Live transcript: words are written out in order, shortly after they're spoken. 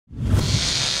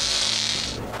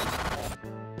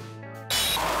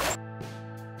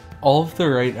All of the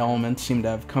right elements seem to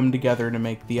have come together to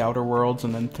make The Outer Worlds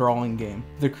an enthralling game.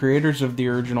 The creators of the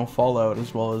original Fallout,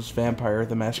 as well as Vampire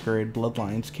the Masquerade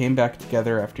Bloodlines, came back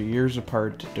together after years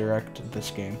apart to direct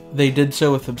this game. They did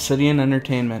so with Obsidian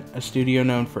Entertainment, a studio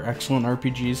known for excellent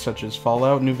RPGs such as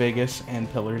Fallout New Vegas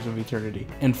and Pillars of Eternity.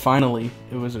 And finally,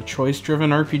 it was a choice-driven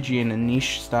RPG in a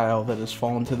niche style that has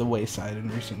fallen to the wayside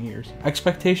in recent years.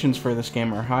 Expectations for this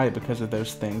game are high because of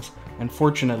those things, and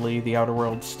fortunately, The Outer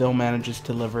Worlds still manages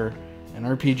to deliver an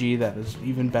RPG that is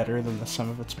even better than the sum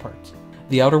of its parts.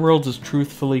 The Outer Worlds is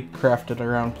truthfully crafted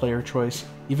around player choice,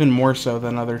 even more so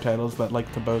than other titles that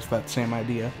like to boast that same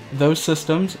idea. Those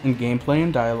systems and gameplay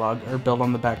and dialogue are built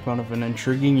on the backbone of an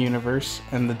intriguing universe,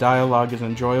 and the dialogue is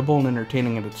enjoyable and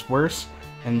entertaining at its worst,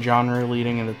 and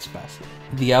genre-leading at its best.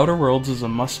 The Outer Worlds is a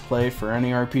must-play for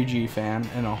any RPG fan,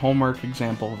 and a hallmark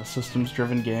example of a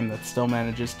systems-driven game that still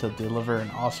manages to deliver an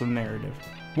awesome narrative.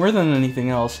 More than anything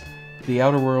else, The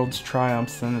Outer Worlds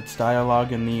triumphs in its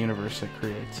dialogue and the universe it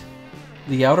creates.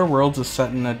 The Outer Worlds is set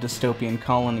in a dystopian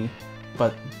colony,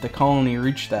 but the colony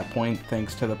reached that point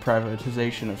thanks to the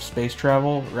privatization of space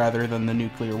travel rather than the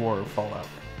nuclear war of Fallout.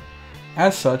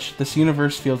 As such, this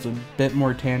universe feels a bit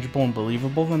more tangible and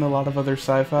believable than a lot of other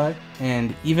sci-fi,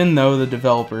 and even though the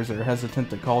developers are hesitant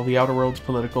to call The Outer Worlds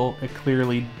political, it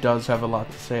clearly does have a lot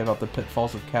to say about the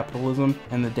pitfalls of capitalism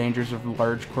and the dangers of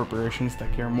large corporations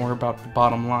that care more about the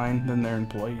bottom line than their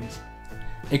employees.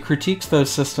 It critiques those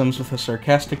systems with a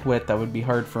sarcastic wit that would be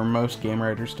hard for most game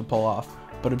writers to pull off,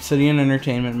 but Obsidian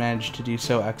Entertainment managed to do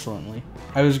so excellently.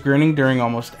 I was grinning during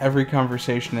almost every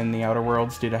conversation in The Outer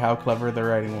Worlds due to how clever the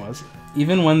writing was.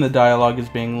 Even when the dialogue is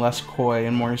being less coy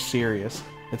and more serious,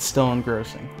 it's still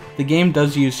engrossing. The game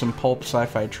does use some pulp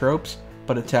sci-fi tropes,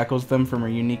 but it tackles them from a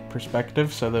unique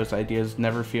perspective, so those ideas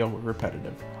never feel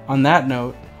repetitive. On that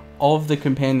note, all of the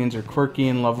companions are quirky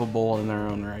and lovable in their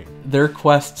own right. Their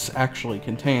quests actually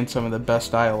contain some of the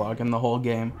best dialogue in the whole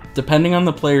game. Depending on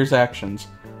the player's actions,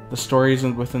 the stories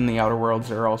within The Outer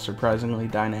Worlds are all surprisingly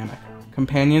dynamic.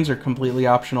 Companions are completely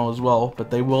optional as well, but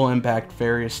they will impact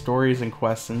various stories and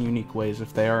quests in unique ways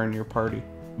if they are in your party.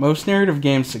 Most narrative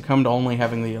games succumb to only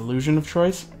having the illusion of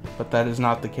choice, but that is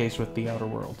not the case with The Outer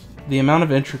Worlds. The amount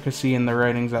of intricacy in the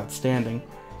writing is outstanding,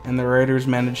 and the writers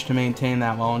managed to maintain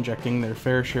that while injecting their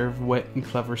fair share of wit and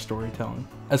clever storytelling.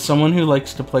 As someone who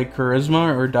likes to play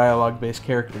charisma or dialogue-based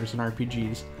characters in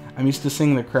RPGs, I'm used to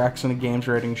seeing the cracks in a game's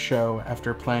writing show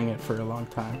after playing it for a long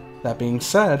time. That being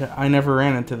said, I never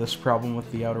ran into this problem with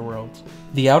The Outer Worlds.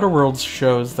 The Outer Worlds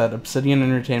shows that Obsidian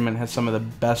Entertainment has some of the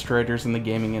best writers in the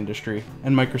gaming industry,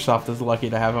 and Microsoft is lucky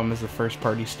to have them as a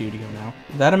first-party studio now.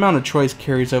 That amount of choice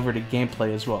carries over to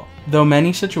gameplay as well. Though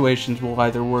many situations will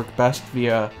either work best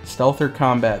via stealth or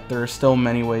combat, there are still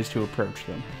many ways to approach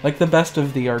them. Like the best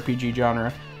of the RPG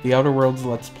genre, The Outer Worlds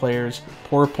lets players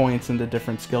pour points into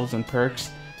different skills and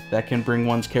perks that can bring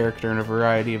one's character in a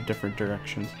variety of different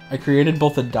directions. I created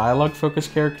both a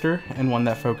dialogue-focused character and one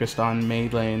that focused on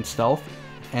melee and stealth,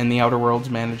 and The Outer Worlds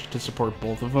managed to support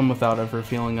both of them without ever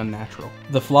feeling unnatural.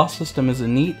 The flaw system is a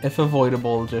neat, if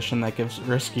avoidable, addition that gives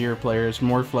riskier players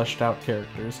more fleshed out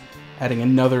characters, adding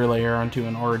another layer onto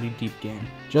an already deep game.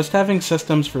 Just having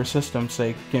systems for system's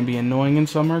sake can be annoying in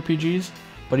some RPGs,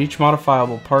 but each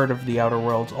modifiable part of The Outer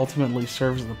Worlds ultimately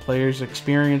serves the player's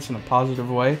experience in a positive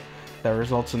way that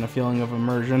results in a feeling of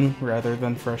immersion rather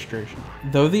than frustration.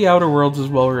 Though The Outer Worlds is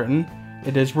well written,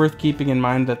 it is worth keeping in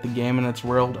mind that the game and its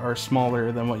world are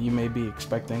smaller than what you may be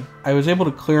expecting. I was able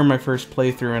to clear my first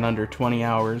playthrough in under 20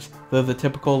 hours, though the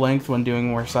typical length when doing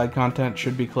more side content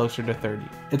should be closer to 30.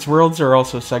 Its worlds are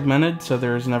also segmented, so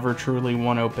there is never truly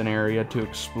one open area to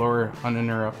explore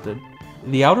uninterrupted.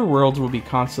 The Outer Worlds will be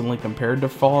constantly compared to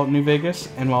Fallout New Vegas,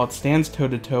 and while it stands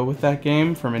toe-to-toe with that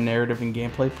game from a narrative and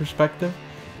gameplay perspective,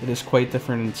 it is quite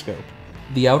different in scope.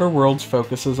 The Outer Worlds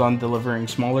focuses on delivering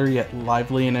smaller yet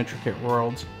lively and intricate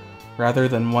worlds, rather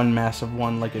than one massive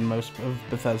one like in most of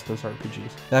Bethesda's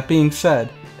RPGs. That being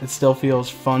said, it still feels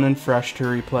fun and fresh to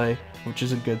replay, which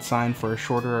is a good sign for a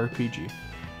shorter RPG.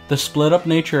 The split-up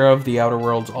nature of The Outer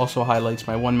Worlds also highlights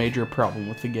my one major problem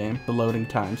with the game, the loading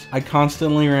times. I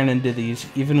constantly ran into these,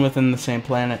 even within the same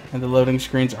planet, and the loading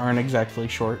screens aren't exactly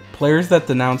short. Players that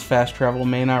denounce fast travel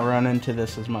may not run into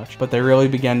this as much, but they really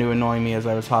began to annoy me as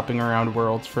I was hopping around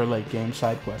worlds for late-game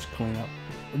side quest cleanup.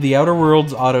 The Outer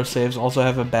Worlds autosaves also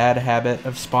have a bad habit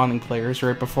of spawning players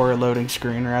right before a loading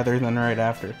screen rather than right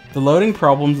after. The loading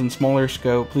problems in smaller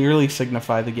scope clearly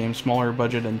signify the game's smaller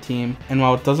budget and team, and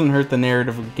while it doesn't hurt the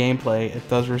narrative of gameplay, it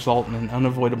does result in an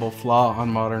unavoidable flaw on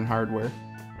modern hardware.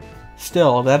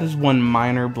 Still, that is one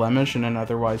minor blemish in an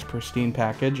otherwise pristine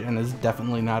package, and is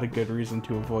definitely not a good reason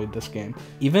to avoid this game.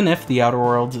 Even if The Outer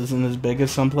Worlds isn't as big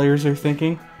as some players are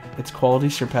thinking, its quality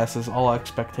surpasses all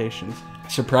expectations.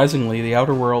 Surprisingly, The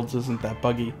Outer Worlds isn't that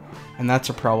buggy, and that's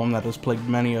a problem that has plagued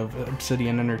many of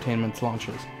Obsidian Entertainment's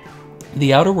launches.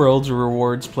 The Outer Worlds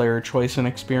rewards player choice and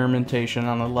experimentation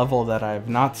on a level that I have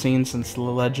not seen since The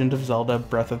Legend of Zelda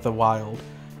Breath of the Wild,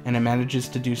 and it manages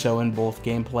to do so in both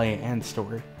gameplay and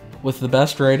story. With the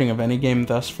best rating of any game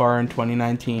thus far in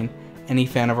 2019, any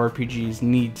fan of RPGs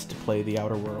needs to play The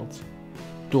Outer Worlds.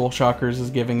 DualShockers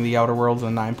is giving The Outer Worlds a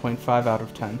 9.5 out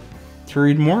of 10. To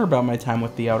read more about my time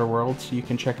with The Outer Worlds, you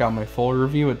can check out my full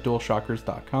review at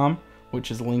DualShockers.com,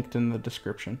 which is linked in the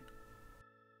description.